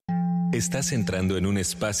Estás entrando en un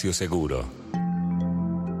espacio seguro,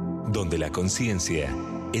 donde la conciencia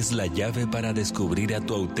es la llave para descubrir a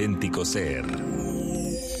tu auténtico ser.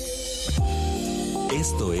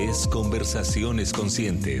 Esto es Conversaciones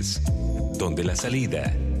Conscientes, donde la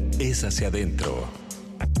salida es hacia adentro.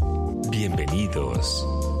 Bienvenidos.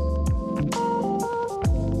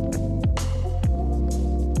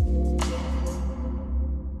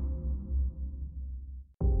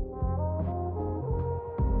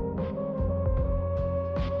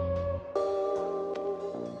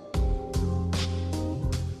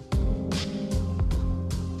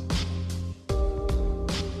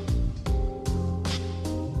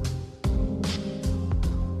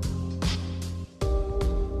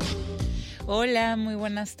 Hola, muy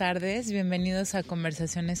buenas tardes, bienvenidos a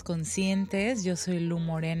Conversaciones Conscientes, yo soy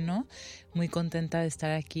Moreno, muy contenta de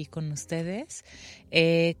estar aquí con ustedes.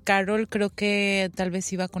 Karoll creo que tal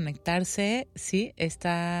vez iba a conectarse, ¿sí?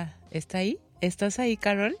 ¿Está ahí? ¿Estás ahí,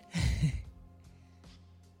 Karoll?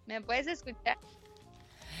 ¿Me puedes escuchar?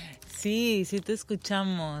 Sí, te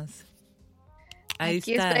escuchamos. Ahí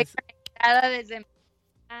aquí estás. Estoy conectada desde...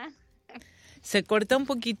 Se corta un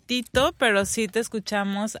poquitito, pero sí te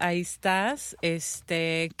escuchamos, ahí estás.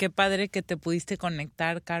 Qué padre que te pudiste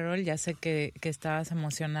conectar, Karoll. Ya sé que estabas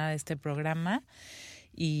emocionada de este programa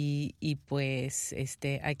y pues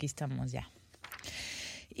aquí estamos ya.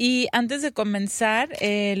 Y antes de comenzar,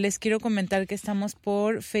 les quiero comentar que estamos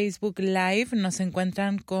por Facebook Live. Nos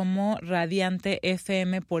encuentran como Radiante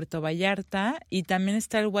FM Puerto Vallarta. Y también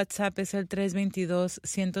está el WhatsApp, es el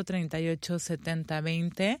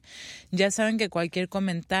 322-138-7020. Ya saben que cualquier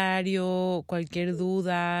comentario, cualquier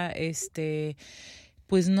duda,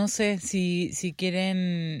 pues no sé, si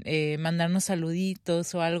quieren mandarnos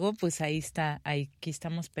saluditos o algo, pues ahí está, aquí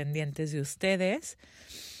estamos pendientes de ustedes.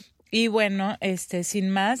 Y bueno,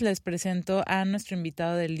 sin más, les presento a nuestro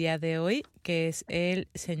invitado del día de hoy, que es el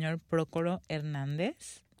señor Prócoro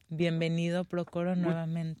Hernández. Bienvenido, Prócoro,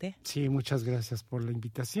 nuevamente. Sí, muchas gracias por la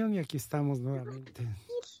invitación y aquí estamos nuevamente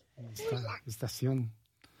en esta estación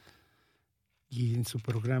y en su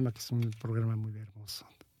programa, que es un programa muy hermoso.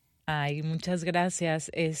 Ay, muchas gracias.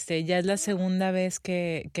 Ya es la segunda vez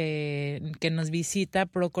que nos visita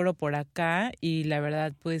Prócoro por acá y la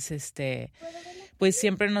verdad, pues, pues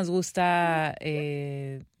siempre nos gusta,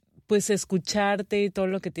 pues, escucharte y todo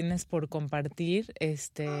lo que tienes por compartir.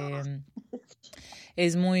 Es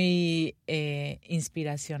muy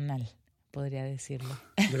inspiracional, podría decirlo.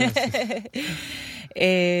 Gracias.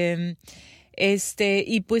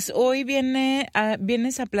 Y pues hoy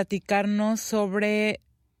vienes a platicarnos sobre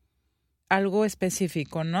algo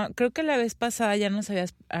específico, ¿no? Creo que la vez pasada ya nos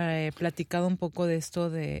habías platicado un poco de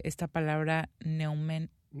esto, de esta palabra Neuma.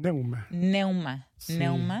 Sí.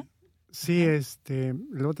 Neuma. Sí,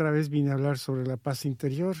 la otra vez vine a hablar sobre la paz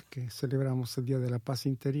interior, que celebramos el Día de la Paz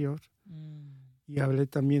Interior. Y hablé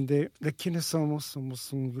también de quiénes somos.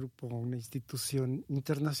 Somos un grupo, una institución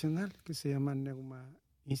internacional que se llama Neuma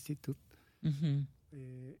Institute. Uh-huh.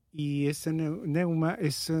 Y ese Neuma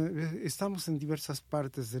estamos en diversas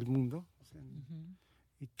partes del mundo. En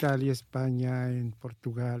Italia, España, en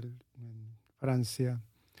Portugal, en Francia,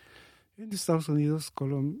 en Estados Unidos,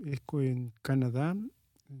 en Canadá,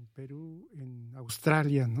 en Perú, en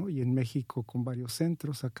Australia, ¿no? Y en México con varios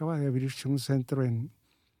centros. Acaba de abrirse un centro en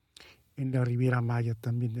la Riviera Maya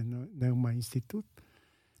también de Neuma Institute.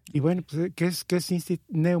 Y bueno, pues, ¿qué es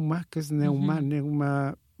Neuma? ¿Qué es Neuma? Uh-huh.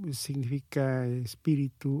 Neuma significa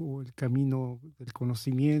espíritu o el camino del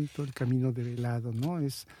conocimiento, el camino develado, ¿no?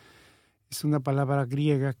 Es una palabra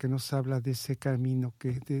griega que nos habla de ese camino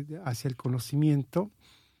hacia el conocimiento.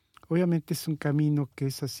 Obviamente es un camino que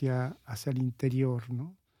es hacia el interior,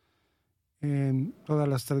 ¿no? Todas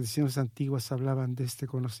las tradiciones antiguas hablaban de este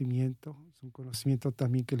conocimiento. Es un conocimiento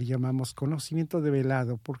también que le llamamos conocimiento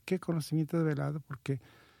develado. ¿Por qué conocimiento develado? Porque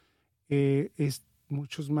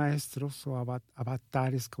muchos maestros o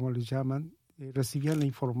avatares, como les llaman, recibían la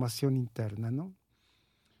información interna, ¿no?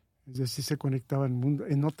 Es decir, se conectaban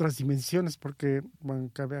en otras dimensiones, porque,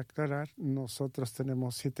 bueno, cabe aclarar, nosotros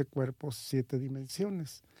tenemos 7 cuerpos, 7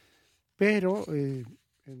 dimensiones, pero en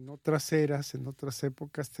otras eras, en otras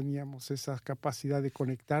épocas teníamos esa capacidad de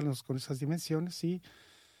conectarnos con esas dimensiones y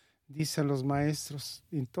dicen los maestros,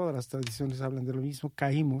 en todas las tradiciones hablan de lo mismo,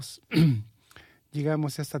 caímos,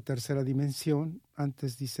 llegamos a esta tercera dimensión,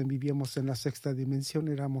 antes dicen vivíamos en la sexta dimensión,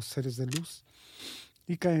 éramos seres de luz,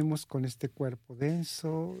 y caemos con este cuerpo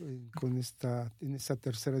denso, en esta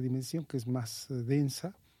tercera dimensión que es más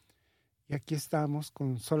densa, y aquí estamos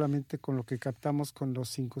solamente con lo que captamos con los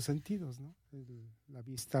 5 sentidos, ¿no? La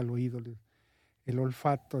vista, el oído, el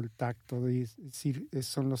olfato, el tacto, es decir,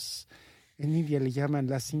 son En India le llaman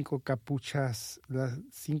las 5 capuchas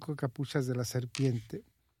de la serpiente.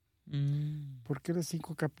 ¿Por qué las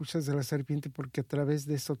 5 capuchas de la serpiente? Porque a través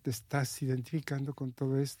de eso te estás identificando con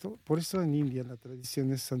todo esto. Por eso en India, en las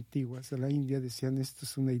tradiciones antiguas de la India, decían esto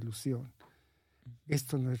es una ilusión,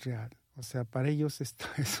 esto no es real. O sea, para ellos esto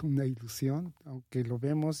es una ilusión, aunque lo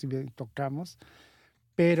vemos y tocamos,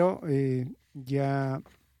 pero ya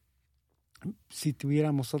si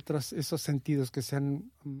tuviéramos esos sentidos que se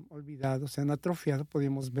han olvidado, se han atrofiado,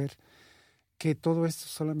 podríamos ver que todo esto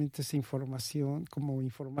solamente es información, como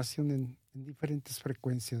información en diferentes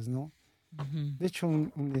frecuencias, ¿no? Uh-huh. De hecho,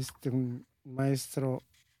 un maestro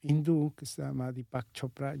hindú que se llama Deepak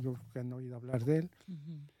Chopra, yo creo que han oído hablar de él,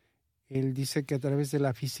 uh-huh. Él dice que a través de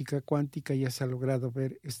la física cuántica ya se ha logrado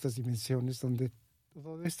ver estas dimensiones donde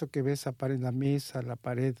todo esto que ves en la mesa, la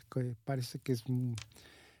pared, que parece que es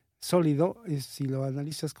sólido, si lo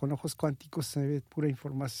analizas con ojos cuánticos se ve pura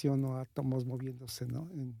información o átomos moviéndose, ¿no?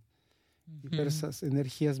 En diversas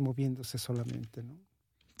energías moviéndose solamente, ¿no?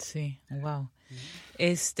 Sí, wow.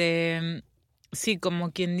 Sí,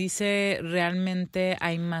 como quien dice, realmente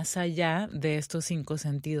hay más allá de estos 5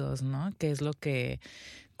 sentidos, ¿no? Que es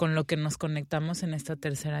con lo que nos conectamos en esta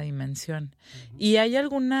tercera dimensión. Uh-huh. ¿Y hay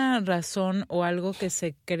alguna razón o algo que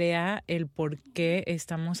se crea el por qué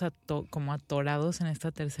estamos como atorados en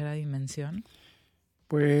esta tercera dimensión?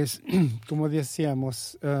 Pues, como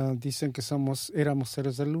decíamos, dicen que éramos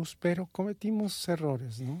seres de luz, pero cometimos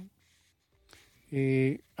errores, ¿no?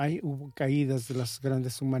 Hubo caídas de las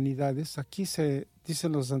grandes humanidades. Aquí se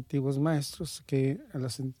dicen los antiguos maestros, que a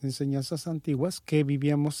las enseñanzas antiguas, que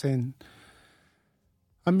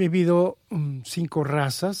han vivido 5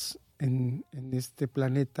 razas en este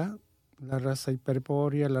planeta: la raza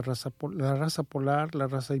hiperbórea, la raza polar, la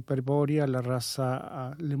raza hiperbórea, la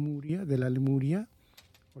raza lemuria, de la Lemuria,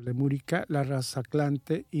 o lemúrica, la raza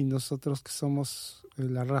atlante, y nosotros que somos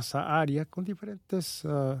la raza aria, con diferentes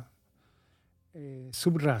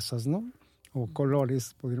subrazas, ¿no? O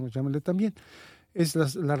colores, podríamos llamarle también. Es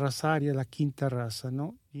la raza aria, la 5ª raza,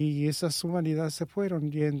 ¿no? Y esas humanidades se fueron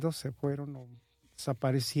o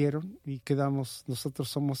desaparecieron, y nosotros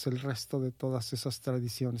somos el resto de todas esas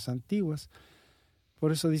tradiciones antiguas.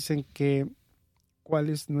 Por eso dicen que cuál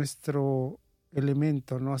es nuestro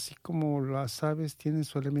elemento, ¿no? Así como las aves tienen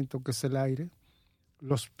su elemento, que es el aire,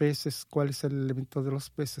 los peces, ¿cuál es el elemento de los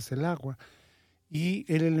peces? El agua. Y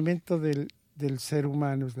el elemento del ser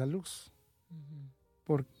humano es la luz. Uh-huh.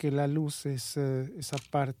 Porque la luz es esa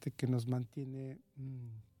parte que nos mantiene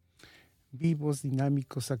vivos,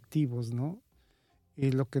 dinámicos, activos, ¿no?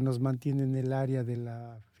 Lo que nos mantiene en el área de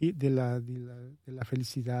la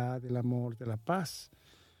felicidad, del amor, de la paz.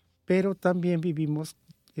 Pero también vivimos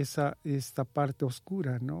esta parte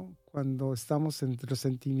oscura, ¿no? Cuando estamos entre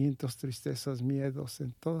sentimientos, tristezas, miedos,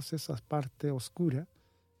 en toda esa parte oscura,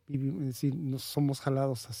 vivimos, es decir, nos somos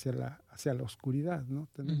jalados hacia la oscuridad, ¿no?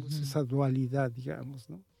 Tenemos uh-huh. esa dualidad, digamos,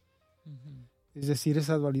 ¿no? Uh-huh. Es decir,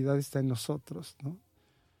 esa dualidad está en nosotros, ¿no?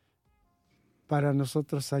 Para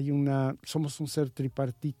nosotros somos un ser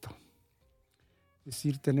tripartito. Es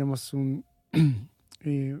decir, tenemos un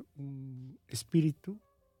espíritu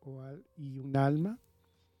y un alma,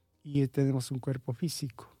 y tenemos un cuerpo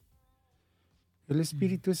físico. El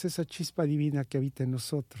espíritu es esa chispa divina que habita en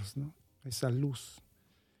nosotros, ¿no? Esa luz,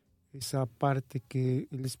 esa parte que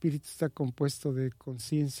el espíritu está compuesto de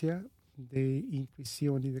conciencia, de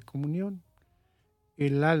intuición y de comunión.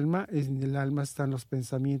 En el alma están los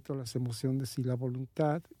pensamientos, las emociones y la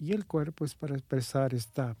voluntad, y el cuerpo es para expresar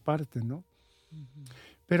esta parte, ¿no? Uh-huh.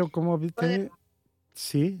 Pero como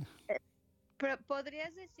sí. Pero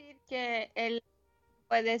 ¿podrías decir que él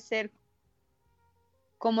puede ser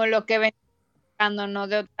como lo que ven buscando, ¿no?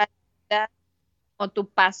 De otra vida, o tu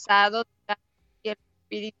pasado, y el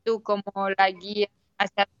espíritu como la guía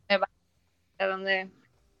hacia dónde va, hacia dónde...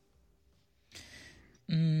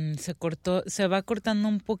 Se va cortando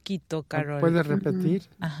un poquito, Karoll. ¿Puedes repetir?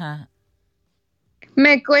 Uh-huh. Ajá.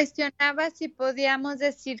 Me cuestionaba si podíamos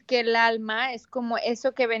decir que el alma es como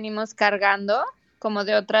eso que venimos cargando, como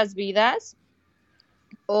de otras vidas,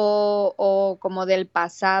 o como del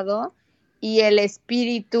pasado, y el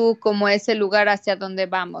espíritu como ese lugar hacia donde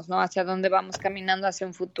vamos, ¿no? Hacia donde vamos caminando hacia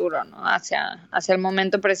un futuro, ¿no? Hacia el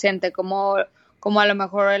momento presente, como a lo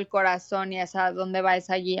mejor el corazón, y hacia dónde va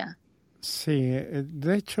esa guía. Sí,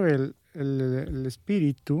 de hecho el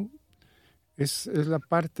espíritu es la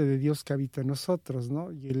parte de Dios que habita en nosotros,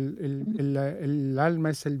 ¿no? Y el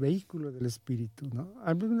alma es el vehículo del espíritu, ¿no?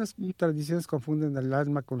 Algunas tradiciones confunden el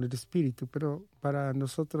alma con el espíritu, pero para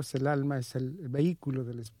nosotros el alma es el vehículo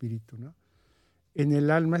del espíritu, ¿no? En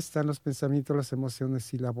el alma están los pensamientos, las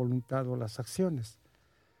emociones y la voluntad o las acciones.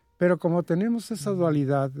 Pero como tenemos esa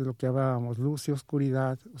dualidad de lo que hablábamos, luz y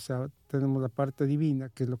oscuridad, o sea, tenemos la parte divina,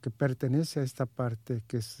 que es lo que pertenece a esta parte,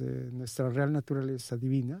 que es nuestra real naturaleza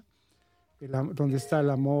divina, donde está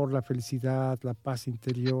el amor, la felicidad, la paz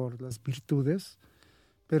interior, las virtudes,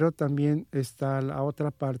 pero también está la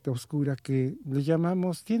otra parte oscura que le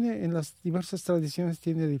llamamos, en las diversas tradiciones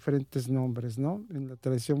tiene diferentes nombres, ¿no? En la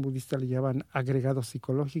tradición budista le llaman agregados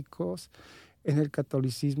psicológicos. En el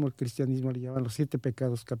catolicismo, el cristianismo le llaman los 7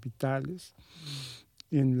 pecados capitales.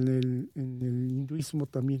 En el hinduismo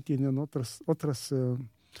también tienen otros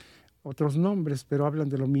nombres, pero hablan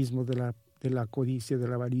de lo mismo, de la codicia, de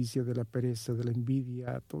la avaricia, de la pereza, de la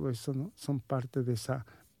envidia, todo eso, ¿no? Son parte de esa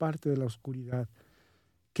parte de la oscuridad,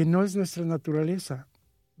 que no es nuestra naturaleza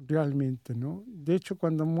realmente, ¿no? De hecho,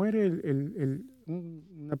 cuando muere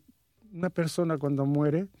una persona, cuando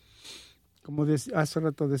muere, como hace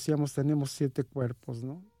rato decíamos, tenemos 7 cuerpos,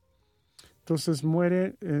 ¿no? Entonces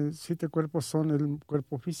muere, 7 cuerpos son el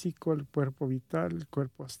cuerpo físico, el cuerpo vital, el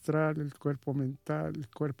cuerpo astral, el cuerpo mental, el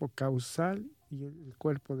cuerpo causal y el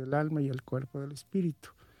cuerpo del alma y el cuerpo del espíritu.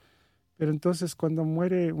 Pero entonces cuando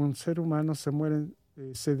muere un ser humano, se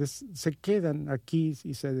quedan aquí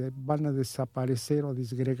y se van a desaparecer o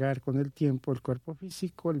disgregar con el tiempo el cuerpo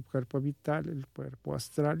físico, el cuerpo vital, el cuerpo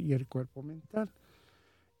astral y el cuerpo mental.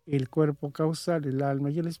 El cuerpo causal, el alma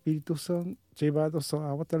y el espíritu son llevados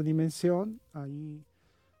a otra dimensión. Ahí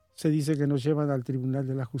se dice que nos llevan al tribunal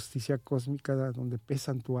de la justicia cósmica, donde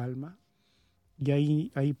pesan tu alma. Y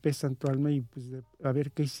ahí pesan tu alma y pues a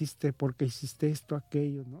ver qué hiciste, por qué hiciste esto,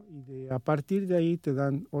 aquello, ¿no? Y a partir de ahí te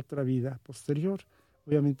dan otra vida posterior.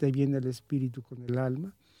 Obviamente ahí viene el espíritu con el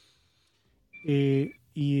alma. Y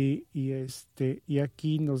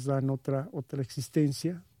aquí nos dan otra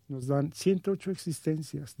existencia. Nos dan 108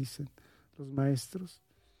 existencias, dicen los maestros.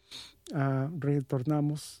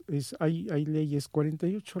 Retornamos. Hay leyes,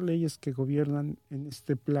 48 leyes que gobiernan en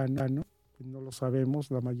este plano. No lo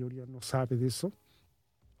sabemos, la mayoría no sabe de eso.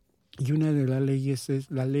 Y una de las leyes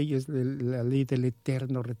es la ley del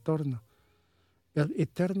eterno retorno. El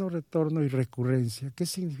eterno retorno y recurrencia. ¿Qué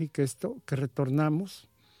significa esto? Que retornamos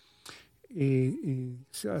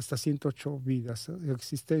hasta 108 vidas,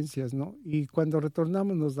 existencias, ¿no? Y cuando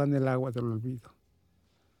retornamos nos dan el agua del olvido.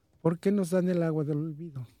 ¿Por qué nos dan el agua del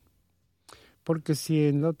olvido? Porque si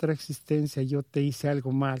en la otra existencia yo te hice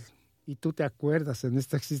algo mal y tú te acuerdas en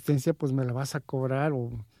esta existencia, pues me la vas a cobrar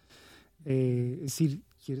es decir,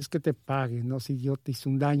 quieres que te pague, ¿no? Si yo te hice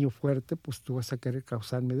un daño fuerte, pues tú vas a querer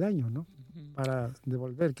causarme daño, ¿no? Uh-huh. Para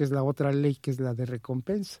devolver, que es la otra ley, que es la de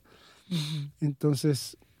recompensa. Uh-huh.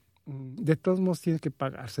 Entonces, de todos modos tienes que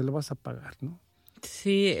pagar, se lo vas a pagar, ¿no?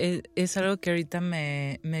 Sí, es algo que ahorita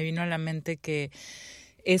me vino a la mente, que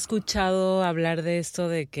he escuchado hablar de esto,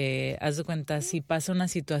 de que, haz de cuenta, si pasa una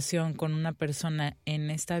situación con una persona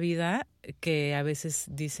en esta vida, que a veces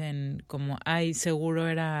dicen como, ay, seguro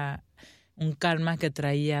era un karma que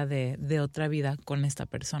traía de otra vida con esta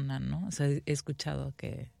persona, ¿no? O sea, he escuchado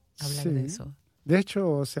que hablar de eso. De hecho,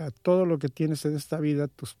 o sea, todo lo que tienes en esta vida,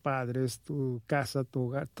 tus padres, tu casa, tu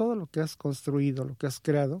hogar, todo lo que has construido, lo que has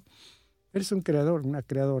creado, eres un creador, una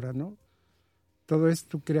creadora, ¿no? Todo es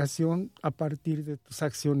tu creación a partir de tus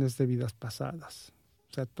acciones de vidas pasadas.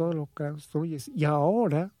 O sea, todo lo que construyes. Y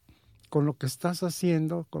ahora, con lo que estás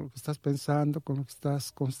haciendo, con lo que estás pensando, con lo que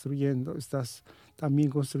estás construyendo, estás también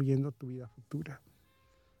construyendo tu vida futura.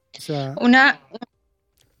 O sea,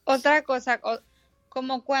 otra cosa,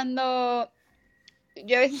 como cuando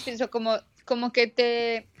yo a veces pienso como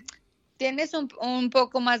que tienes un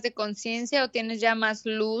poco más de conciencia o tienes ya más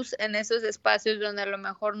luz en esos espacios donde a lo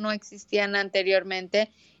mejor no existían anteriormente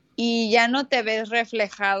y ya no te ves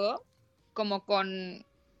reflejado como con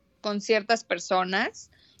ciertas personas.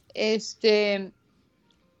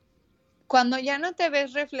 Cuando ya no te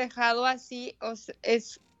ves reflejado así,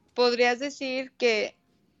 podrías decir que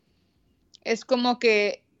es como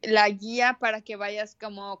que la guía para que vayas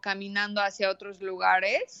como caminando hacia otros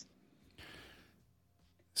lugares.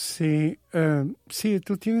 Sí,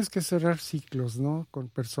 tú tienes que cerrar ciclos, ¿no? Con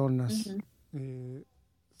personas. Uh-huh.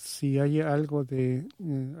 Si hay algo de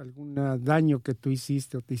algún daño que tú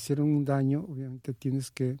hiciste o te hicieron un daño, obviamente tienes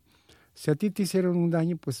que... Si a ti te hicieron un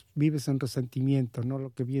daño, pues vives en resentimiento, ¿no?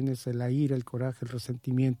 Lo que viene es la ira, el coraje, el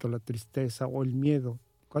resentimiento, la tristeza o el miedo.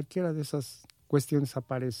 Cualquiera de esas cuestiones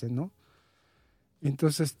aparece, ¿no?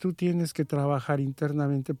 Entonces tú tienes que trabajar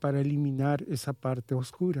internamente para eliminar esa parte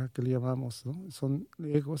oscura que le llamamos, ¿no? Son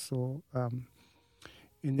egos o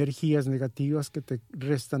energías negativas que te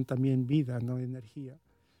restan también vida, ¿no? Energía.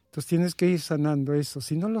 Entonces tienes que ir sanando eso.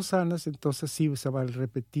 Si no lo sanas, entonces sí se va a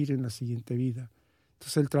repetir en la siguiente vida.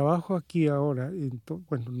 Entonces el trabajo aquí ahora,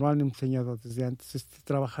 bueno, no han enseñado desde antes, es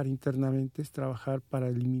trabajar internamente, es trabajar para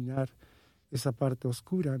eliminar esa parte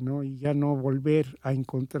oscura, ¿no? Y ya no volver a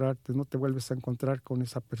encontrarte, no te vuelves a encontrar con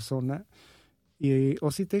esa persona, o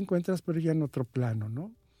sí te encuentras, pero ya en otro plano,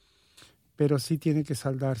 ¿no? Pero sí tienen que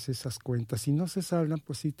saldarse esas cuentas. Si no se saldan,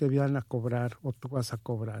 pues sí te van a cobrar o tú vas a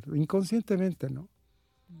cobrar, inconscientemente, ¿no?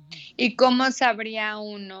 ¿Y cómo sabría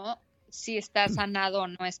uno si está sanado o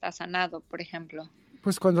no está sanado, por ejemplo?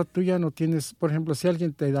 Pues cuando tú ya no tienes, por ejemplo, si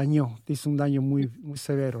alguien te dañó, te hizo un daño muy, muy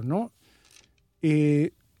severo, ¿no?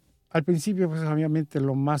 Al principio, pues obviamente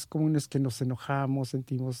lo más común es que nos enojamos,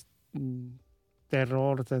 sentimos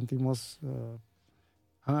terror, sentimos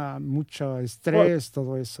mucho estrés,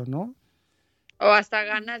 todo eso, ¿no? O hasta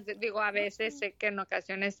ganas, a veces sé que en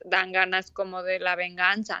ocasiones dan ganas como de la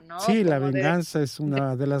venganza, ¿no? Sí, la Como venganza es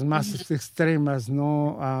una de las más extremas,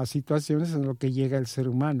 ¿no? A situaciones en lo que llega el ser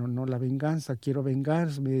humano, ¿no? La venganza, quiero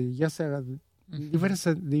vengarme, ya sea de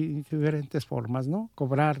diferentes formas, ¿no?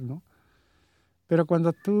 Cobrar, ¿no? Pero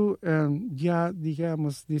cuando tú ya,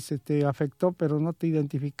 digamos, dice, te afectó, pero no te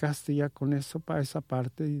identificaste ya con eso, para esa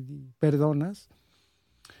parte, y perdonas,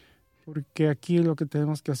 porque aquí lo que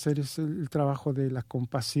tenemos que hacer es el trabajo de la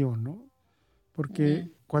compasión, ¿no? Porque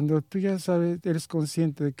cuando tú ya sabes, eres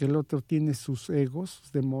consciente de que el otro tiene sus egos,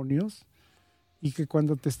 sus demonios, y que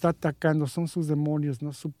cuando te está atacando son sus demonios,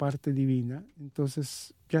 no su parte divina,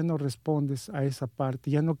 entonces ya no respondes a esa parte,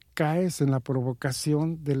 ya no caes en la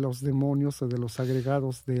provocación de los demonios o de los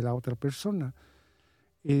agregados de la otra persona.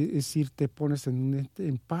 Es decir, te pones en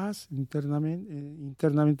paz,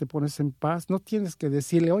 internamente pones en paz, no tienes que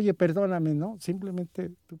decirle, oye, perdóname, ¿no?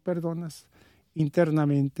 Simplemente tú perdonas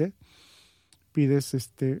internamente, pides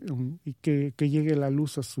y que llegue la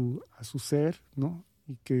luz a su ser, ¿no?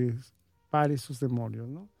 Y que pare sus demonios,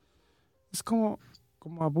 ¿no? Es como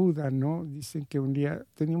a Buda, ¿no? Dicen que un día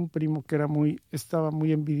tenía un primo que estaba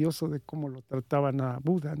muy envidioso de cómo lo trataban a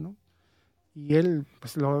Buda, ¿no? Y él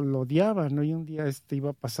pues lo odiaba, ¿no? Y un día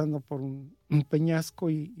iba pasando por un peñasco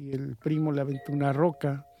y el primo le aventó una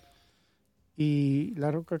roca y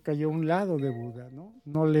la roca cayó a un lado de Buda, ¿no?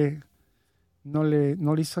 No le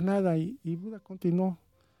hizo nada y Buda continuó.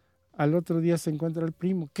 Al otro día se encuentra el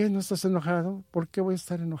primo. ¿Qué? ¿No estás enojado? ¿Por qué voy a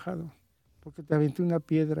estar enojado? Porque te aventé una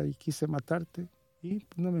piedra y quise matarte y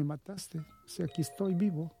pues, no me mataste. O sea, aquí estoy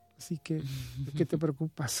vivo. Así que, ¿de qué te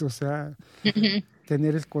preocupas? O sea,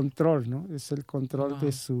 tener el control, ¿no? Es el control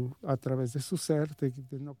a través de su ser,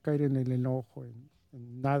 de no caer en el enojo,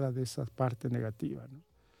 en nada de esa parte negativa, ¿no?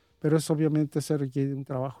 Pero eso obviamente se requiere un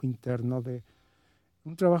trabajo interno que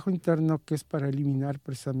es para eliminar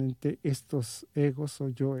precisamente estos egos o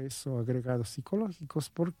yoes o agregados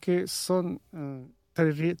psicológicos, porque son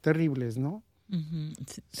terribles, ¿no? Uh-huh.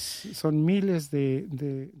 Son miles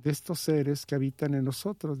de estos seres que habitan en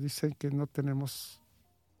nosotros. Dicen que no tenemos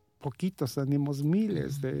poquitos, tenemos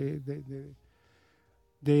miles de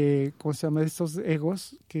 ¿cómo se llama? Estos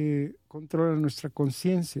egos que controlan nuestra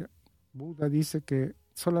conciencia. Buda dice que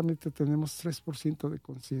solamente tenemos 3% de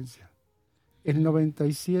conciencia. El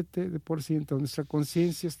 97% de nuestra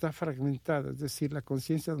conciencia está fragmentada, es decir, la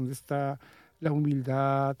conciencia donde está la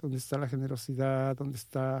humildad, donde está la generosidad, donde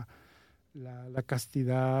está la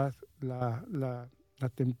castidad, la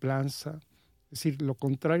templanza, es decir, lo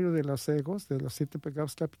contrario de los egos, de los 7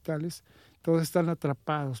 pecados capitales, todos están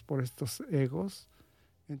atrapados por estos egos,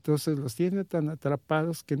 entonces los tiene tan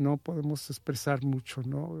atrapados que no podemos expresar mucho,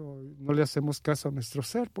 ¿no? No le hacemos caso a nuestro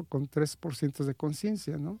ser con 3% de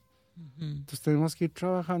conciencia, ¿no? Uh-huh. Entonces tenemos que ir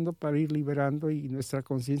trabajando para ir liberando y nuestra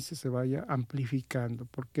conciencia se vaya amplificando,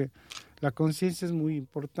 porque la conciencia es muy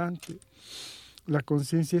importante. La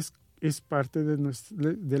conciencia es parte de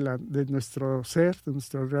nuestro ser, de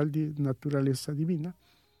nuestra real naturaleza divina,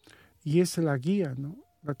 y es la guía, ¿no?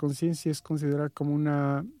 La conciencia es considerada como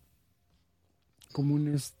una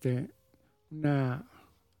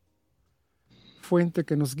fuente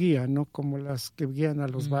que nos guía, ¿no? Como las que guían a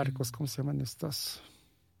los barcos, ¿cómo se llaman estas?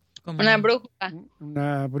 Una brújula.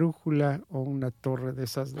 Una brújula o una torre de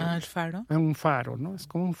esas. ¿El faro? Un faro, ¿no? Es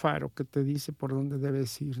como un faro que te dice por dónde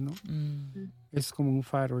debes ir, ¿no? Es como un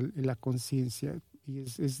faro, la conciencia. Y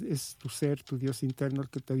es tu ser, tu Dios interno el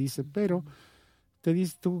que te dice, pero te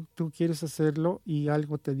dice, tú quieres hacerlo y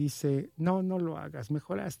algo te dice, no lo hagas,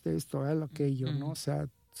 mejoraste esto, haz aquello, ¿no? O sea,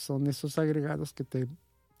 son esos agregados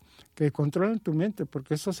que controlan tu mente,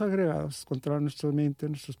 porque esos agregados controlan nuestra mente,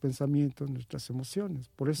 nuestros pensamientos, nuestras emociones.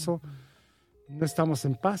 Por eso no estamos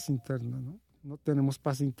en paz interna, ¿no? No tenemos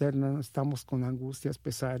paz interna, estamos con angustias,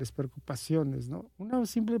 pesares, preocupaciones, ¿no? Una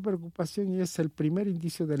simple preocupación es el primer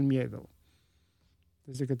indicio del miedo.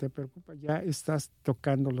 Desde que te preocupa ya estás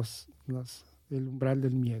tocando el umbral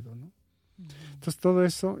del miedo, ¿no? Entonces todo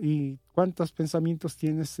eso, y cuántos pensamientos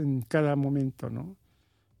tienes en cada momento, ¿no?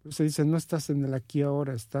 Pues se dice, no estás en el aquí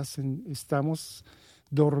ahora, estamos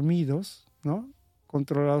dormidos, ¿no?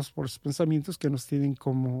 Controlados por los pensamientos que nos tienen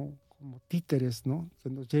como títeres, ¿no? Se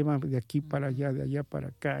nos llevan de aquí para allá, de allá para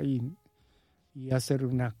acá, y hacer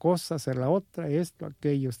una cosa, hacer la otra, esto,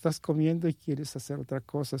 aquello. Estás comiendo y quieres hacer otra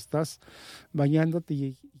cosa. Estás bañándote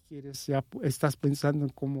y estás pensando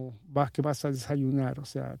en qué vas a desayunar. O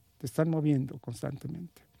sea, te están moviendo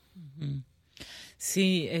constantemente.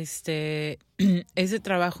 Sí, ese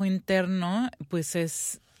trabajo interno, pues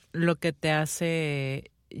es lo que te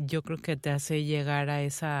hace, yo creo que te hace llegar a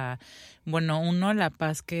esa, bueno, la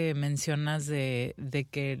paz que mencionas de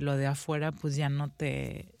que lo de afuera, pues ya no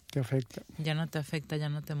te afecta. Ya no te afecta, ya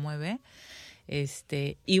no te mueve.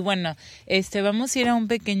 Y bueno, vamos a ir a un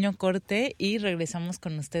pequeño corte y regresamos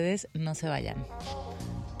con ustedes. No se vayan.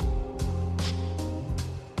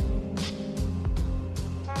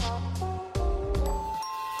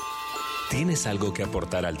 ¿Tienes algo que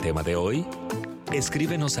aportar al tema de hoy?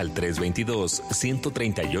 Escríbenos al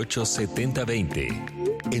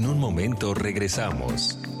 322-138-7020. En un momento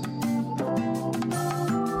regresamos.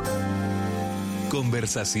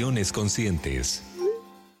 Conversaciones conscientes.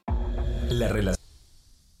 La relación.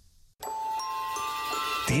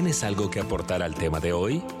 ¿Tienes algo que aportar al tema de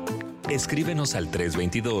hoy? Escríbenos al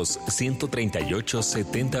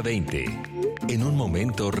 322-138-7020. En un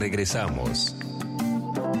momento regresamos.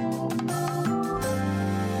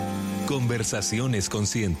 Conversaciones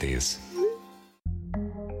conscientes.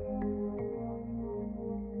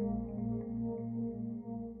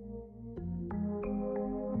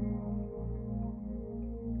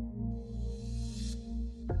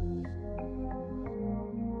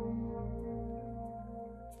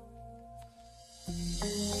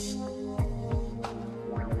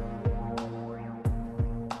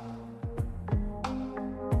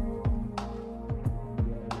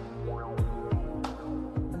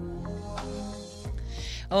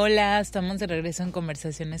 Hola, estamos de regreso en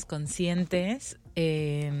Conversaciones Conscientes,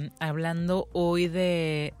 hablando hoy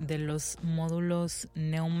de los módulos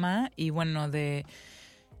Neuma y más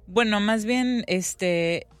bien esto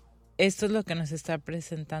es lo que nos está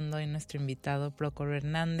presentando hoy nuestro invitado Prócoro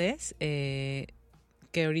Hernández, que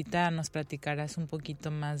ahorita nos platicarás un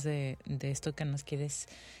poquito más de esto que nos quieres,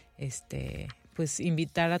 pues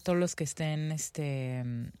invitar a todos los que estén,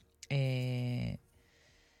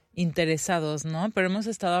 interesados, ¿no? Pero hemos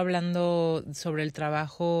estado hablando sobre el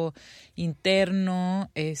trabajo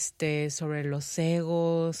interno, sobre los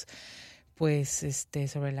egos, pues,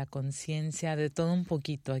 sobre la conciencia, de todo un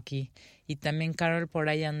poquito aquí. Y también Karoll por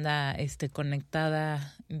ahí anda,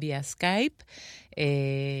 conectada vía Skype.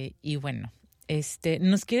 Y bueno,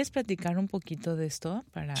 ¿nos quieres platicar un poquito de esto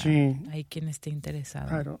para ahí quien esté interesado?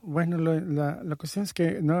 Claro. Bueno, la cuestión es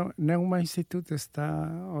que Neuma Institute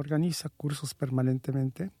organiza cursos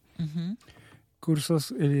permanentemente. Uh-huh.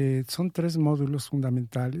 Cursos, son 3 módulos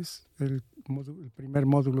fundamentales. El primer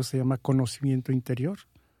módulo se llama Conocimiento Interior.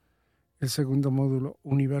 El segundo módulo,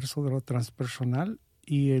 Universo de lo Transpersonal.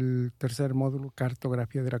 Y el tercer módulo,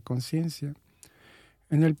 Cartografía de la Conciencia.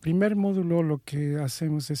 En el primer módulo lo que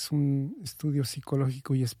hacemos es un estudio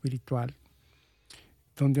psicológico y espiritual,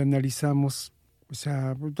 donde analizamos, o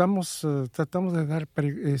sea, tratamos de dar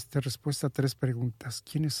respuesta a 3 preguntas.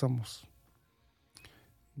 ¿Quiénes somos?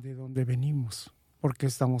 ¿De dónde venimos? ¿Por qué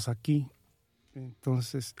estamos aquí?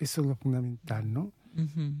 Entonces, eso es lo fundamental, ¿no?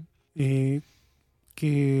 Uh-huh.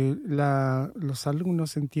 Que los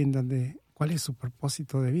alumnos entiendan de cuál es su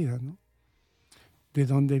propósito de vida, ¿no? ¿De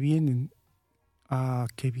dónde vienen? ¿A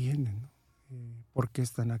qué vienen? ¿Por qué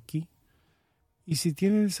están aquí? Y si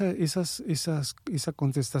tienen esa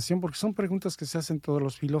contestación, porque son preguntas que se hacen todos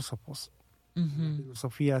los filósofos. Uh-huh. La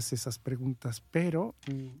filosofía hace esas preguntas, pero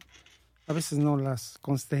a veces no las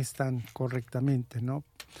contestan correctamente, ¿no?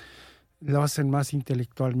 Lo hacen más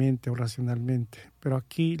intelectualmente o racionalmente. Pero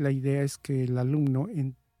aquí la idea es que el alumno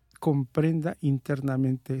comprenda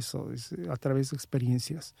internamente eso a través de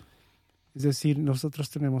experiencias. Es decir, nosotros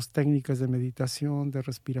tenemos técnicas de meditación, de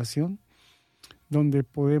respiración, donde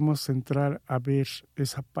podemos entrar a ver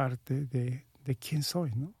esa parte de quién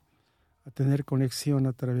soy, ¿no? A tener conexión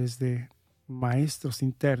a través de maestros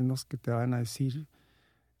internos que te van a decir,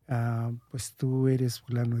 pues tú eres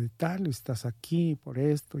fulano de tal, estás aquí por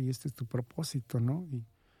esto y este es tu propósito, ¿no? Y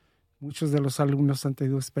muchos de los alumnos han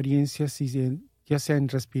tenido experiencias, ya sea en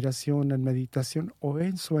respiración, en meditación o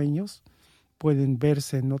en sueños, pueden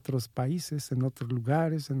verse en otros países, en otros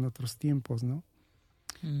lugares, en otros tiempos, ¿no?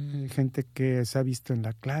 Gente que se ha visto en la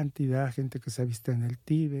Atlántida, gente que se ha visto en el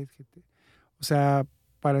Tíbet. O sea,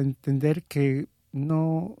 para entender que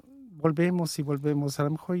no volvemos y volvemos. A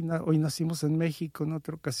lo mejor hoy nacimos en México, en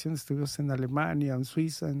otra ocasión estuvimos en Alemania, en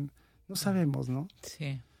Suiza, no sabemos, ¿no?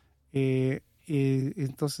 Sí.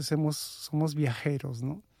 Entonces somos viajeros,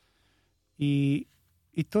 ¿no? Y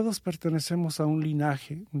todos pertenecemos a un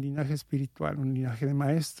linaje espiritual, un linaje de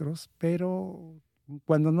maestros, pero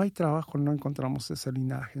cuando no hay trabajo no encontramos ese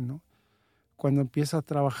linaje, ¿no? Cuando empieza a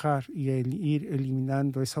trabajar y ir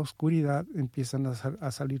eliminando esa oscuridad, empiezan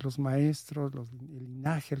a salir los maestros, el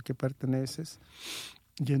linaje al que perteneces,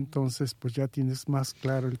 y entonces pues ya tienes más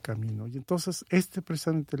claro el camino. Y entonces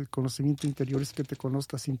precisamente el conocimiento interior es que te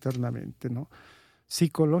conozcas internamente, ¿no?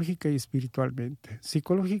 Psicológica y espiritualmente.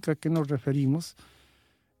 Psicológica, ¿a qué nos referimos?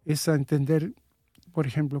 Es a entender, por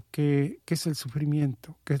ejemplo, qué es el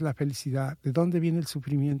sufrimiento, qué es la felicidad, de dónde viene el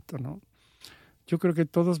sufrimiento, ¿no? Yo creo que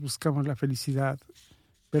todos buscamos la felicidad,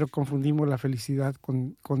 pero confundimos la felicidad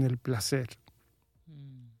con el placer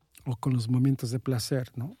o con los momentos de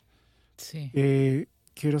placer, ¿no? Sí.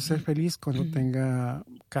 Quiero ser feliz cuando tenga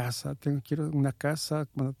casa, quiero una casa,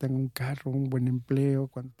 cuando tenga un carro, un buen empleo,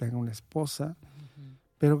 cuando tenga una esposa,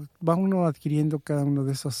 pero va uno adquiriendo cada uno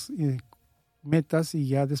de esas metas y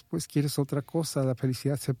ya después quieres otra cosa, la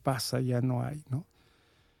felicidad se pasa, ya no hay, ¿no?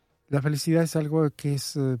 La felicidad es algo que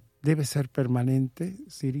debe ser permanente, es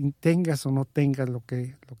decir, tengas o no tengas lo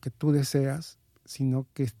que tú deseas, sino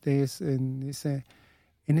que estés en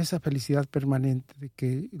esa felicidad permanente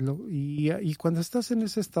y cuando estás en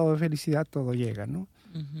ese estado de felicidad todo llega, ¿no?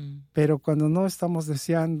 Pero cuando no estamos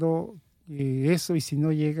deseando eso y si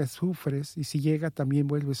no llega sufres y si llega también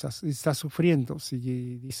estás sufriendo. Si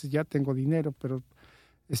dices ya tengo dinero pero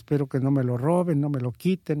espero que no me lo roben, no me lo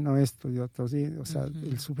quiten, no esto y otro, ¿sí? O sea,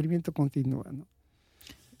 el sufrimiento continúa, ¿no?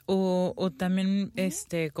 O también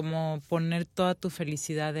como poner toda tu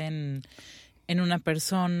felicidad en una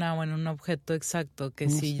persona o en un objeto exacto, que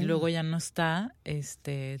si luego ya no está, tu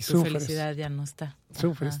sufres. Felicidad ya no está.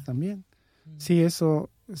 Sufres también. Sí, eso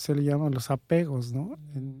se le llama los apegos, ¿no?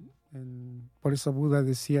 Por eso Buda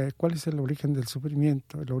decía, ¿cuál es el origen del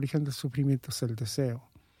sufrimiento? El origen del sufrimiento es el deseo.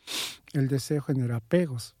 El deseo genera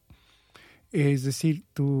apegos. Es decir,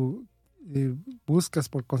 tú buscas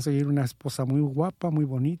por conseguir una esposa muy guapa, muy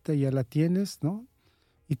bonita, y ya la tienes, ¿no?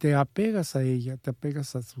 Y te apegas a ella, te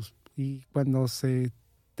apegas a sus... Y cuando se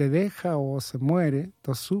te deja o se muere,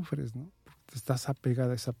 tú sufres, ¿no? Porque estás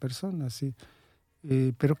apegada a esa persona, ¿sí?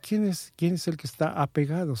 Pero ¿quién es el que está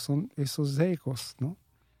apegado? Son esos egos, ¿no?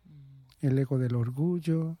 El ego del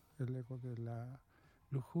orgullo, el ego de la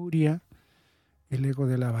lujuria, el ego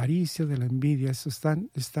de la avaricia, de la envidia. Eso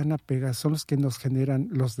están apegados, son los que nos generan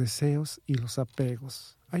los deseos y los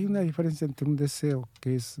apegos. Hay una diferencia entre un deseo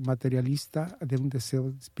que es materialista de un deseo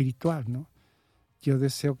espiritual, ¿no? Yo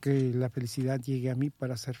deseo que la felicidad llegue a mí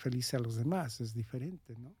para hacer feliz a los demás, es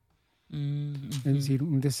diferente, ¿no? Es decir,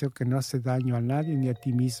 un deseo que no hace daño a nadie ni a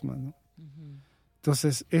ti mismo, ¿no?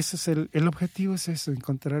 Entonces, ese es el objetivo, es eso,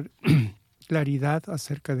 encontrar claridad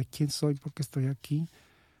acerca de quién soy, por qué estoy aquí,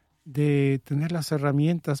 de tener las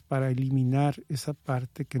herramientas para eliminar esa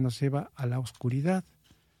parte que nos lleva a la oscuridad.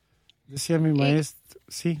 Decía mi maestro,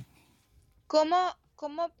 sí.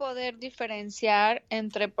 ¿Cómo poder diferenciar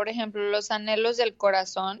entre, por ejemplo, los anhelos del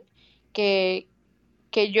corazón que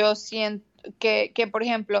yo siento, que por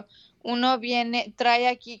ejemplo, uno trae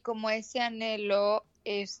aquí como ese anhelo,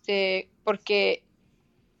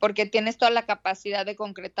 porque tienes toda la capacidad de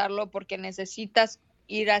concretarlo, porque necesitas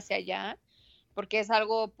ir hacia allá, porque es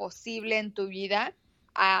algo posible en tu vida,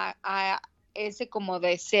 a ese como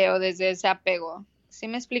deseo, desde ese apego? ¿Sí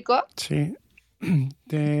me explico? Sí.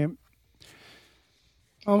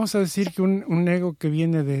 Vamos a decir que un ego que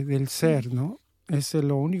viene del ser, ¿no?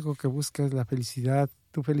 Lo único que busca es la felicidad,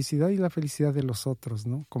 tu felicidad y la felicidad de los otros,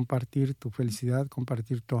 ¿no? Compartir tu felicidad,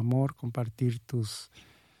 compartir tu amor, compartir tus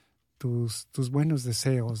buenos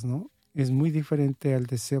deseos, ¿no? Es muy diferente al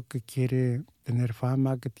deseo que quiere tener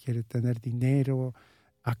fama, que quiere tener dinero,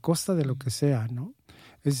 a costa de lo que sea, ¿no?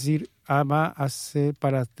 Es decir,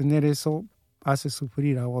 para tener eso, hace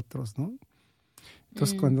sufrir a otros, ¿no?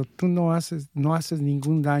 Entonces, cuando tú no haces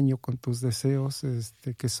ningún daño con tus deseos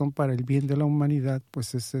que son para el bien de la humanidad,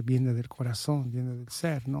 pues ese viene del corazón, viene del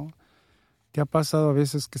ser, ¿no? ¿Te ha pasado a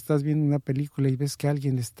veces que estás viendo una película y ves que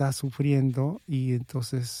alguien está sufriendo y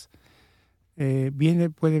entonces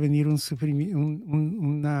puede venir un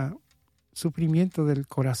sufrimiento del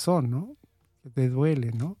corazón, ¿no? Que te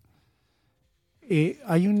duele, ¿no?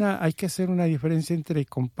 Hay que hacer una diferencia entre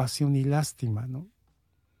compasión y lástima, ¿no?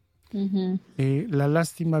 La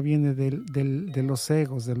lástima viene de los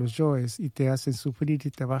egos, de los yoes, y te hacen sufrir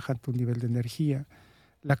y te bajan tu nivel de energía.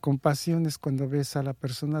 La compasión es cuando ves a la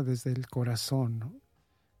persona desde el corazón, ¿no?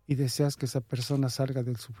 y deseas que esa persona salga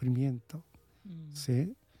del sufrimiento,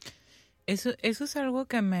 ¿sí? Eso es algo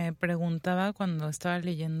que me preguntaba cuando estaba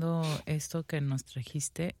leyendo esto que nos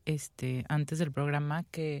trajiste antes del programa,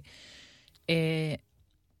 que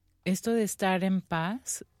esto de estar en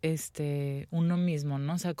paz, uno mismo,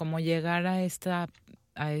 ¿no? O sea, como llegar a esta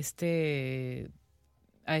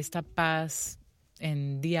paz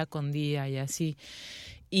en día con día y así.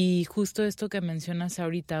 Y justo esto que mencionas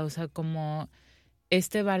ahorita, o sea, como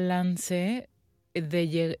este balance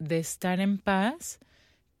de estar en paz,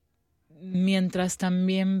 mientras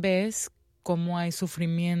también ves cómo hay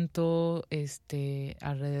sufrimiento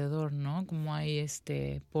alrededor, ¿no? Cómo hay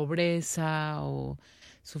pobreza o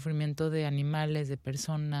sufrimiento de animales, de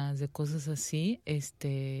personas, de cosas así.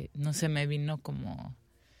 No sé, me vino como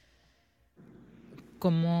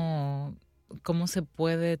cómo se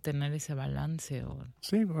puede tener ese balance.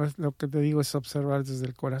 Sí, pues lo que te digo es observar desde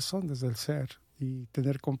el corazón, desde el ser, y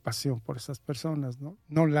tener compasión por esas personas, ¿no?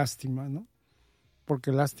 No lástima, ¿no?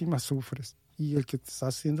 Porque lástima sufres, y el que te está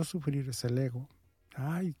haciendo sufrir es el ego.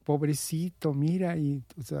 Ay, pobrecito, mira, y,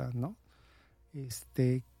 o sea, ¿no?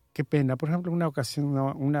 Qué pena. Por ejemplo, una ocasión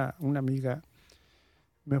una amiga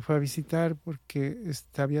me fue a visitar porque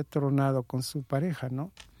había tronado con su pareja,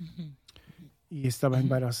 ¿no? Uh-huh. Y estaba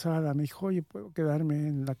embarazada. Me dijo, oye, ¿puedo quedarme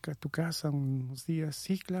en tu casa unos días?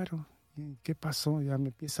 Sí, claro. ¿Y qué pasó? Ya me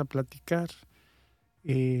empieza a platicar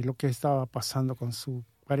lo que estaba pasando con su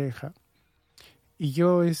pareja. Y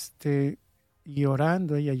yo,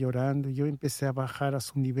 llorando, ella llorando, yo empecé a bajar a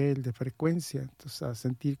su nivel de frecuencia, entonces a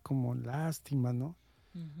sentir como lástima, ¿no?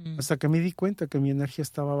 Uh-huh. Hasta que me di cuenta que mi energía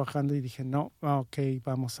estaba bajando y dije, no, ok,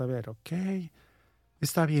 vamos a ver, ok,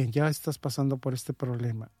 está bien, ya estás pasando por este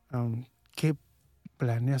problema. ¿Qué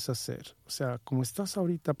planeas hacer? O sea, como estás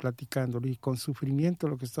ahorita platicándolo y con sufrimiento,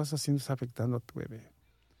 lo que estás haciendo es afectando a tu bebé.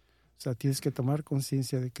 O sea, tienes que tomar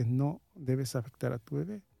conciencia de que no debes afectar a tu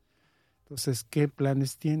bebé. Entonces, ¿qué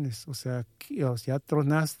planes tienes? O sea, ya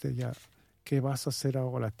tronaste, ya, ¿qué vas a hacer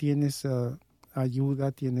ahora? ¿Tienes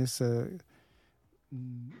ayuda? ¿Tienes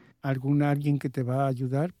alguien que te va a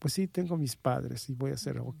ayudar? Pues sí, tengo mis padres y voy a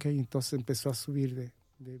hacer, ok. Entonces empezó a subir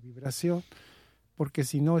de vibración, porque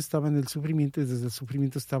si no estaba en el sufrimiento y desde el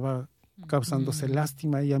sufrimiento estaba causándose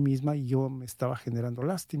lástima a ella misma y yo me estaba generando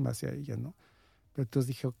lástima hacia ella, ¿no? Pero entonces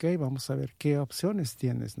dije, ok, vamos a ver qué opciones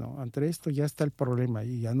tienes, ¿no? Ante esto ya está el problema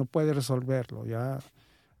y ya no puedes resolverlo, ya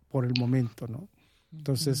por el momento, ¿no?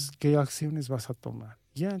 Entonces, ¿qué acciones vas a tomar?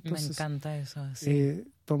 Ya, entonces, me encanta eso. Sí.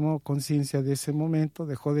 Tomó conciencia de ese momento,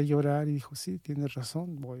 dejó de llorar y dijo, sí, tienes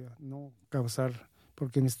razón, voy a no causar,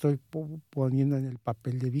 porque me estoy poniendo en el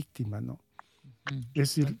papel de víctima, ¿no?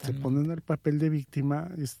 Es decir, te ponen en el papel de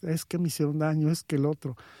víctima, es que me hicieron daño, es que el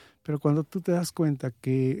otro. Pero cuando tú te das cuenta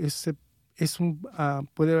que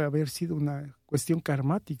puede haber sido una cuestión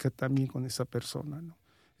karmática también con esa persona, ¿no?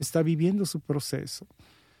 Está viviendo su proceso.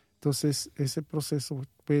 Entonces, ese proceso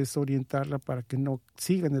puedes orientarla para que no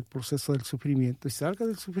siga en el proceso del sufrimiento y salga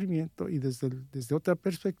del sufrimiento y desde otra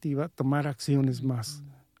perspectiva tomar acciones más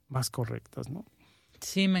correctas, ¿no?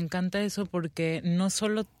 Sí, me encanta eso porque no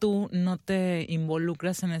solo tú no te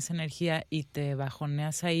involucras en esa energía y te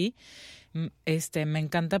bajoneas ahí, me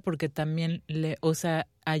encanta porque también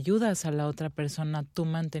ayudas a la otra persona tú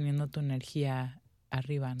manteniendo tu energía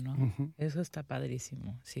arriba, ¿no? Uh-huh. Eso está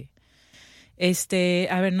padrísimo, sí.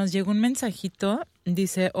 A ver, nos llegó un mensajito,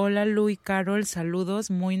 dice, hola Lu y Karoll,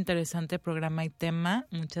 saludos, muy interesante programa y tema,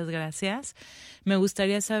 muchas gracias. Me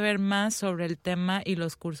gustaría saber más sobre el tema y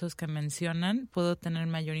los cursos que mencionan, puedo tener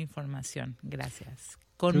mayor información, gracias.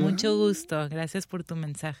 Con mucho gusto, gracias por tu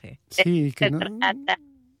mensaje. Sí, que no...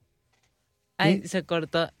 Ay, se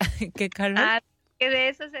cortó. ¿Qué, Karoll? Que de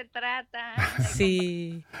eso se trata.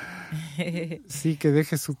 Sí. Sí, que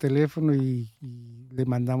deje su teléfono y le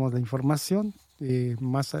mandamos la información.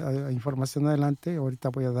 Más información adelante. Ahorita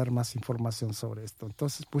voy a dar más información sobre esto.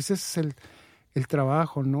 Entonces, pues ese es el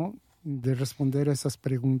trabajo, ¿no? De responder a esas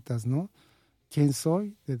preguntas, ¿no? ¿Quién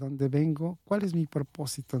soy? ¿De dónde vengo? ¿Cuál es mi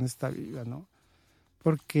propósito en esta vida, no?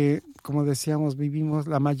 Porque, como decíamos,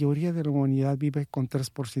 la mayoría de la humanidad vive con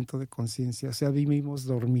 3% de conciencia, o sea, vivimos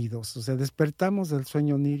dormidos, o sea, despertamos del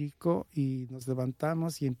sueño onírico y nos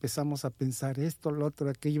levantamos y empezamos a pensar esto, lo otro,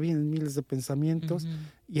 aquello, vienen miles de pensamientos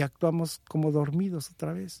y actuamos como dormidos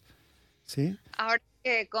otra vez, ¿sí? Ahora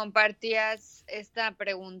que compartías esta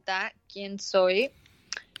pregunta, ¿quién soy?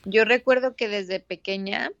 Yo recuerdo que desde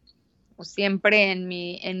pequeña, siempre en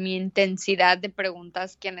mi intensidad de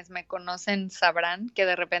preguntas, quienes me conocen sabrán que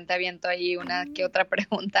de repente aviento ahí una que otra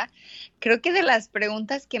pregunta. Creo que de las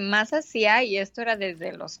preguntas que más hacía, y esto era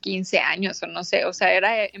desde los 15 años o no sé, o sea,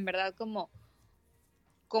 era en verdad como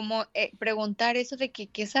como preguntar eso de que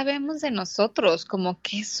qué sabemos de nosotros, como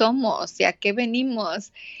qué somos y a qué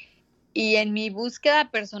venimos. Y en mi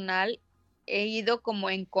búsqueda personal he ido como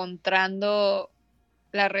encontrando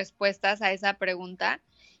las respuestas a esa pregunta.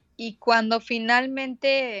 Y cuando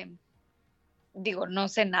finalmente, digo, no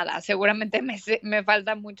sé nada, seguramente me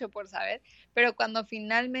falta mucho por saber, pero cuando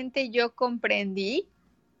finalmente yo comprendí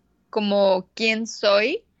como quién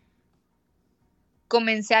soy,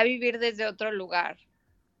 comencé a vivir desde otro lugar.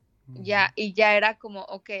 Ya, y ya era como,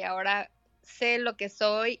 ok, ahora sé lo que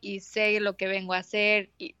soy y sé lo que vengo a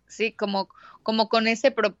hacer, y sí, como con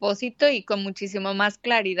ese propósito y con muchísimo más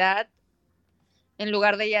claridad, en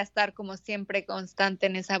lugar de ya estar como siempre constante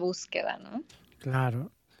en esa búsqueda, ¿no? Claro,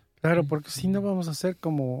 porque si no vamos a ser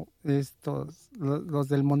como estos, los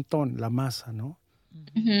del montón, la masa, ¿no?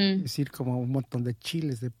 Es decir, como un montón de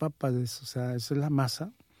chiles, de papas, o sea, eso es la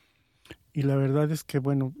masa. Y la verdad es que,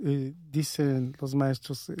 bueno, dicen los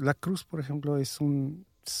maestros, la cruz, por ejemplo, es un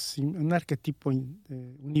arquetipo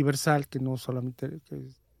universal que no solamente que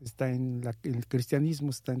está en el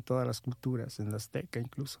cristianismo, está en todas las culturas, en la azteca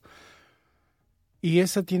incluso. Y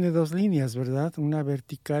esa tiene dos líneas, ¿verdad? Una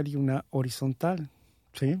vertical y una horizontal,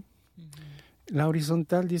 ¿sí? La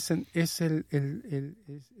horizontal, dicen, es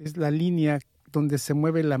la línea donde se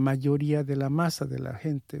mueve la mayoría de la masa de la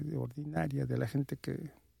gente ordinaria, de la gente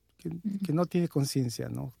que no tiene conciencia,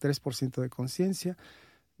 ¿no? 3% de conciencia,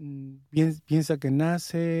 piensa que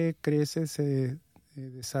nace, crece, se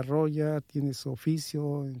desarrolla, tiene su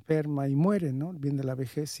oficio, enferma y muere, ¿no? Viene la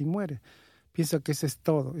vejez y muere. Piensa que eso es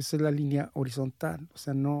todo, esa es la línea horizontal, o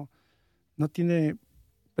sea, no tiene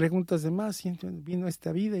preguntas de más, vino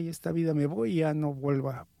esta vida y esta vida me voy y ya no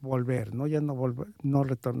vuelvo a volver, ¿no? Ya no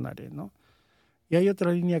retornaré, ¿no? Y hay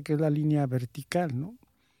otra línea que es la línea vertical, ¿no?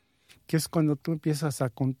 Que es cuando tú empiezas a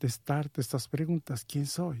contestarte estas preguntas, ¿quién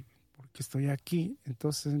soy? ¿Por qué estoy aquí?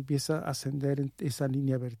 Entonces empieza a ascender en esa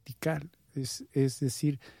línea vertical, es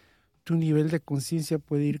decir, tu nivel de conciencia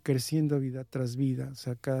puede ir creciendo vida tras vida, o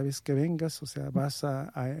sea, cada vez que vengas, o sea, vas a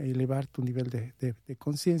elevar tu nivel de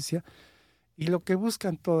conciencia, y lo que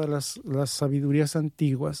buscan todas las sabidurías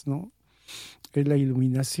antiguas, ¿no? Es la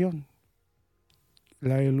iluminación.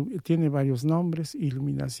 Tiene varios nombres: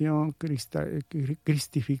 iluminación,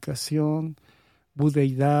 cristificación,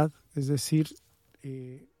 budeidad, es decir,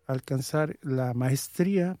 alcanzar la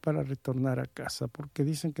maestría para retornar a casa, porque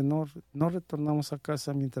dicen que no retornamos a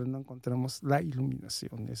casa mientras no encontramos la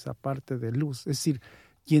iluminación, esa parte de luz, es decir,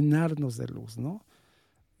 llenarnos de luz, ¿no?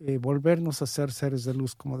 Volvernos a ser seres de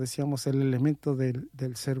luz, como decíamos, el elemento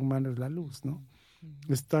del ser humano es la luz, ¿no?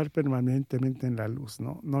 Estar permanentemente en la luz,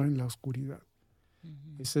 no en la oscuridad.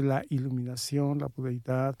 Esa es la iluminación, la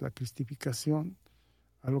budeidad, la cristificación,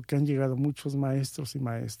 a lo que han llegado muchos maestros y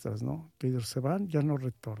maestras, ¿no? Que ellos se van, ya no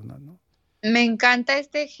retornan, ¿no? Me encanta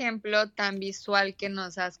este ejemplo tan visual que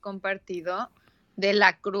nos has compartido de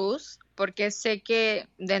la cruz, porque sé que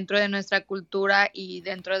dentro de nuestra cultura y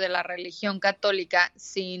dentro de la religión católica,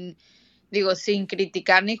 sin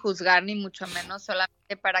criticar ni juzgar, ni mucho menos,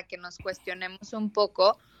 solamente para que nos cuestionemos un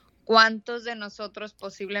poco, ¿cuántos de nosotros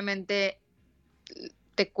posiblemente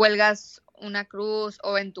te cuelgas una cruz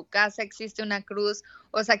o en tu casa existe una cruz?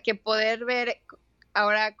 O sea, que poder ver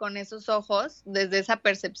ahora con esos ojos, desde esa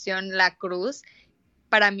percepción, la cruz,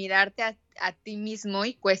 para mirarte a ti mismo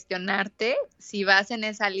y cuestionarte si vas en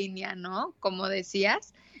esa línea, ¿no? Como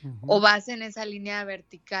decías, o vas en esa línea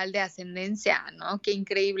vertical de ascendencia, ¿no? Qué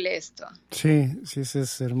increíble esto. Sí, eso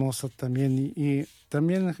es hermoso también. Y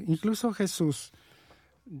también incluso Jesús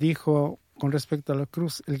dijo con respecto a la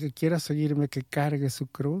cruz: el que quiera seguirme, que cargue su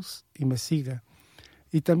cruz y me siga.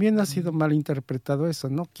 Y también ha sido mal interpretado eso.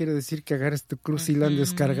 No quiere decir que agarres tu cruz y la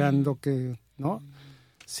andes cargando, ¿no?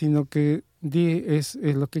 Sino que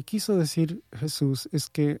lo que quiso decir Jesús es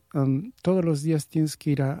que todos los días tienes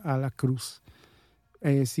que ir a la cruz,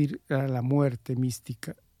 es decir, a la muerte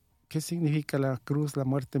mística. ¿Qué significa la cruz, la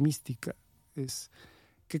muerte mística? Es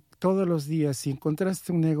que todos los días, si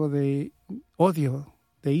encontraste un ego de odio,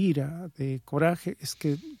 de ira, de coraje, es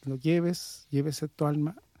que lo lleves a tu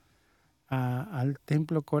alma al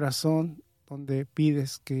templo corazón, donde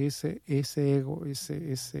pides que ese ego,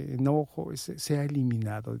 ese enojo, sea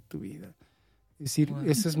eliminado de tu vida. Es decir,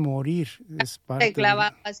 eso es morir, es parte te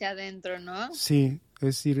clava hacia adentro, ¿no? Sí, es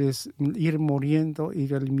decir, es ir muriendo,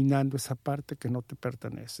 ir eliminando esa parte que no te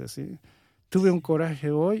pertenece, ¿sí? Tuve un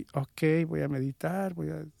coraje hoy, ok, voy a meditar, voy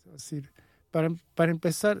a decir, para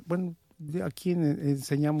empezar, bueno, aquí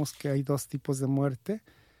enseñamos que hay dos tipos de muerte: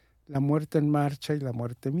 la muerte en marcha y la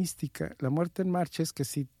muerte mística. La muerte en marcha es que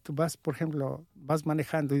si tú vas, por ejemplo, vas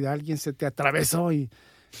manejando y alguien se te atravesó y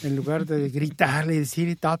en lugar de gritarle y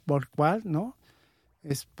decir tal por cual, ¿no?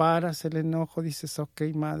 paras el enojo, dices, ok,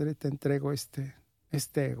 madre, te entrego este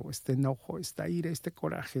ego, este enojo, esta ira, este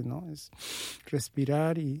coraje, ¿no? Es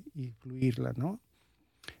respirar y fluirla, ¿no?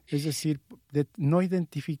 Es decir, de no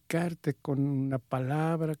identificarte con una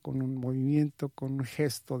palabra, con un movimiento, con un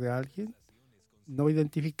gesto de alguien, no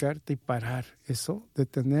identificarte y parar eso,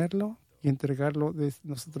 detenerlo y entregarlo,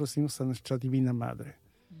 nosotros decimos, a nuestra Divina Madre,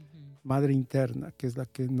 Madre interna, que es la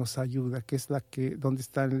que nos ayuda, que es la que, donde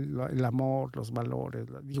está el amor, los valores,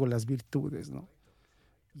 las virtudes, ¿no?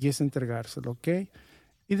 Y es entregárselo, ¿ok?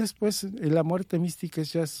 Y después la muerte mística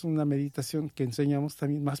ya es una meditación que enseñamos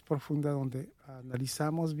también más profunda, donde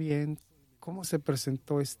analizamos bien cómo se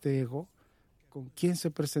presentó este ego, con quién se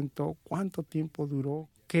presentó, cuánto tiempo duró,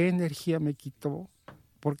 qué energía me quitó,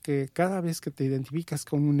 porque cada vez que te identificas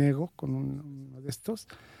con un ego, con uno de estos,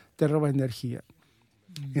 te roba energía.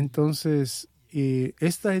 Entonces,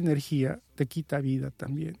 esta energía te quita vida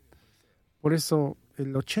también. Por eso,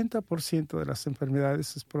 el 80% de las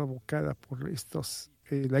enfermedades es provocada por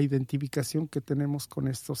la identificación que tenemos con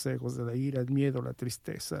estos egos, de la ira, el miedo, la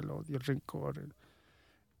tristeza, el odio, el rencor,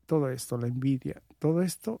 todo esto, la envidia. Todo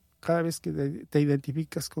esto, cada vez que te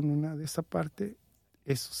identificas con una de esa parte,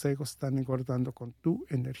 esos egos están engordando con tu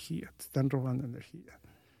energía, te están robando energía.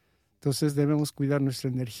 Entonces debemos cuidar nuestra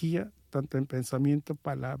energía, tanto en pensamiento,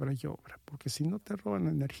 palabra y obra, porque si no te roban la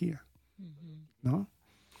energía, ¿no?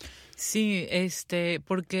 Sí,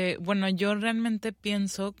 porque, bueno, yo realmente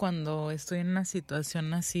pienso cuando estoy en una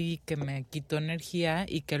situación así que me quitó energía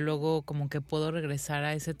y que luego como que puedo regresar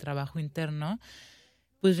a ese trabajo interno,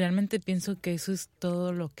 pues realmente pienso que eso es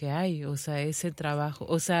todo lo que hay, o sea, ese trabajo,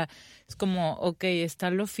 o sea, es como, ok, está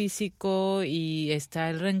lo físico y está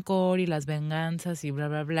el rencor y las venganzas y bla,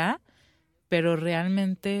 bla, bla, pero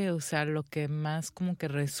realmente, o sea, lo que más como que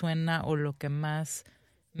resuena o lo que más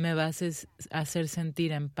me va a hacer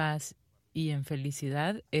sentir en paz y en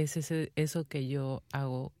felicidad es eso que yo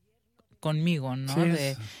hago conmigo, ¿no? Sí,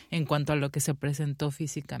 en cuanto a lo que se presentó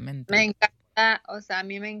físicamente. Me encanta, o sea, a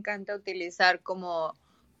mí me encanta utilizar cómo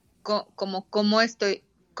estoy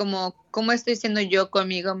siendo yo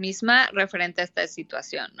conmigo misma referente a esta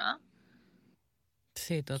situación, ¿no?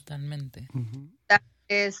 Sí, totalmente.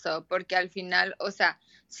 Eso, porque al final, o sea,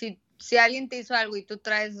 si alguien te hizo algo y tú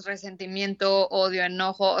traes resentimiento, odio,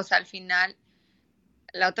 enojo, o sea, al final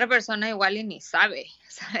la otra persona igual y ni sabe,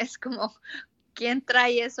 ¿sabes? Como, ¿quién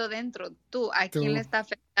trae eso dentro? Tú, ¿a quién le está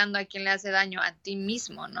afectando? ¿A quién le hace daño? A ti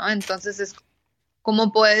mismo, ¿no? Entonces es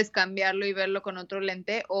cómo puedes cambiarlo y verlo con otro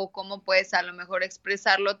lente, o cómo puedes a lo mejor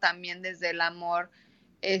expresarlo también desde el amor,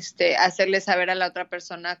 hacerle saber a la otra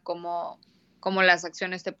persona cómo las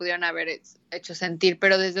acciones te pudieron haber hecho sentir,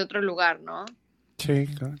 pero desde otro lugar, ¿no? Sí,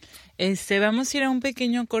 claro. Vamos a ir a un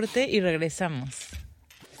pequeño corte y regresamos.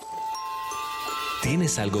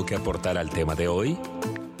 ¿Tienes algo que aportar al tema de hoy?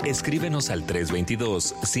 Escríbenos al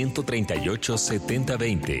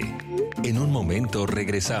 322-138-7020. En un momento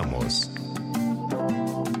regresamos.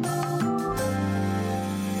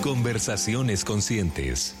 Conversaciones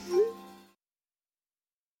conscientes.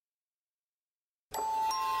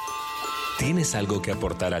 ¿Tienes algo que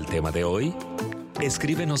aportar al tema de hoy?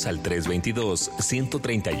 Escríbenos al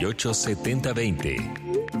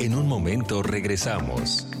 322-138-7020. En un momento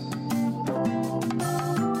regresamos.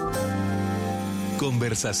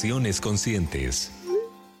 Conversaciones conscientes.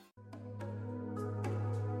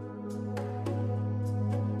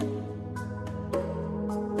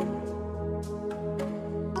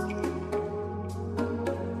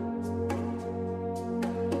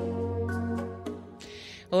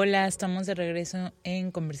 Hola, estamos de regreso en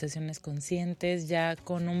Conversaciones Conscientes, ya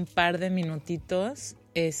con un par de minutitos,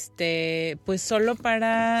 pues solo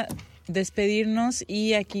para despedirnos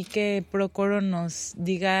y aquí que Prócoro nos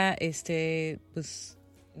diga, pues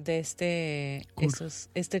de este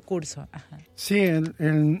curso. Ajá. Sí,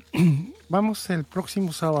 vamos el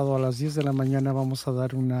próximo sábado a las 10 de la mañana vamos a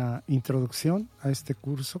dar una introducción a este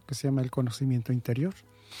curso que se llama el Conocimiento Interior.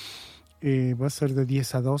 Va a ser de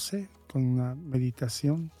 10 a 12 con una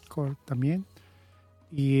meditación también.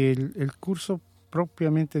 Y el curso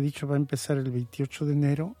propiamente dicho va a empezar el 28 de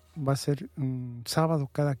enero. Va a ser un sábado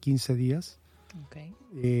cada 15 días. Okay.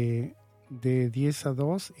 De 10 a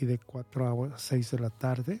 2 y de 4 a 6 de la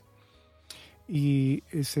tarde. Y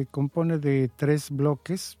se compone de 3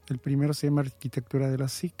 bloques. El primero se llama Arquitectura de la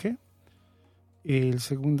Psique. El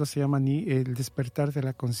segundo se llama El despertar de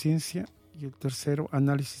la conciencia. Y el tercero,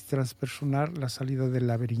 análisis transpersonal, la salida del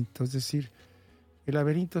laberinto. Es decir, el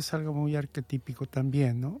laberinto es algo muy arquetípico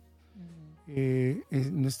también, ¿no?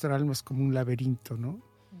 Nuestra alma es como un laberinto, ¿no?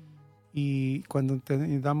 Y cuando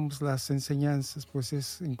damos las enseñanzas, pues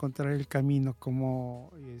es encontrar el camino,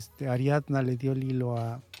 como Ariadna le dio el hilo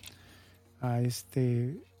a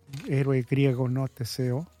este héroe griego, ¿no?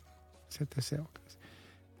 Teseo,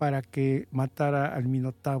 para que matara al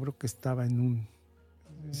Minotauro que estaba en un...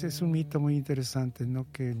 Ese es un mito muy interesante,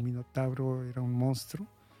 ¿no? Que el Minotauro era un monstruo,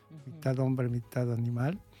 mitad hombre, mitad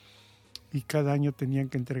animal, y cada año tenían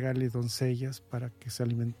que entregarle doncellas para que se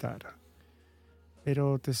alimentara.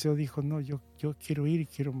 Pero Teseo dijo, no, yo quiero ir y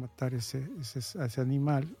quiero matar ese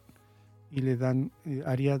animal. Y le dan,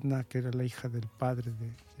 Ariadna, que era la hija del padre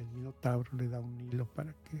del Minotauro, le da un hilo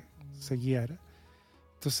para que se guiara.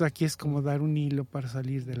 Entonces aquí es como dar un hilo para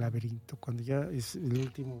salir del laberinto, cuando ya es el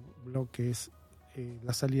último bloque, es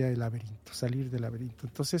la salida del laberinto, salir del laberinto.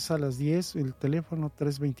 Entonces a las 10, el teléfono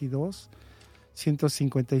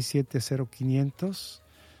 322-157-0500.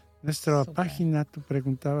 Nuestra página, tú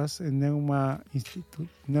preguntabas, en Neuma Institute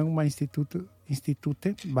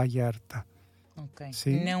Vallarta. Okay.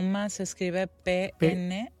 ¿Sí? Neuma se escribe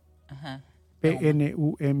P-N...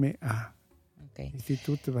 P-N-U-M-A. Okay.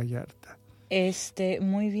 Institute Vallarta.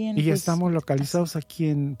 Muy bien. Y pues, estamos localizados aquí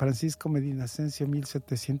en Francisco Medina Asensio,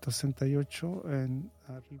 1768,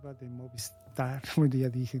 arriba de Movistar. Ya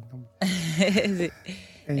dije. ¿No? Sí.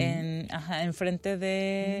 Enfrente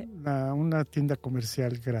de... una tienda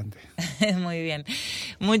comercial grande. Muy bien.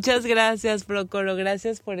 Muchas gracias, Prócoro.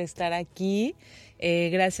 Gracias por estar aquí.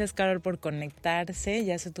 Gracias, Karoll, por conectarse.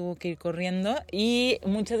 Ya se tuvo que ir corriendo. Y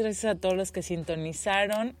muchas gracias a todos los que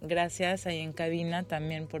sintonizaron. Gracias ahí en cabina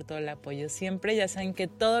también por todo el apoyo siempre. Ya saben que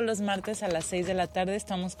todos los martes a las 6 de la tarde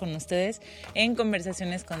estamos con ustedes en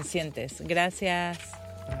Conversaciones Conscientes. Gracias.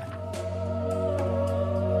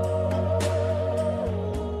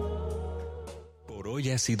 Por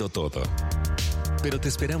hoy ha sido todo. Pero te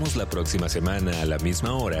esperamos la próxima semana a la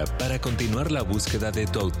misma hora para continuar la búsqueda de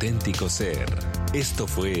tu auténtico ser. Esto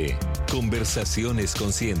fue Conversaciones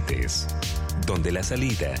Conscientes, donde la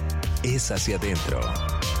salida es hacia adentro.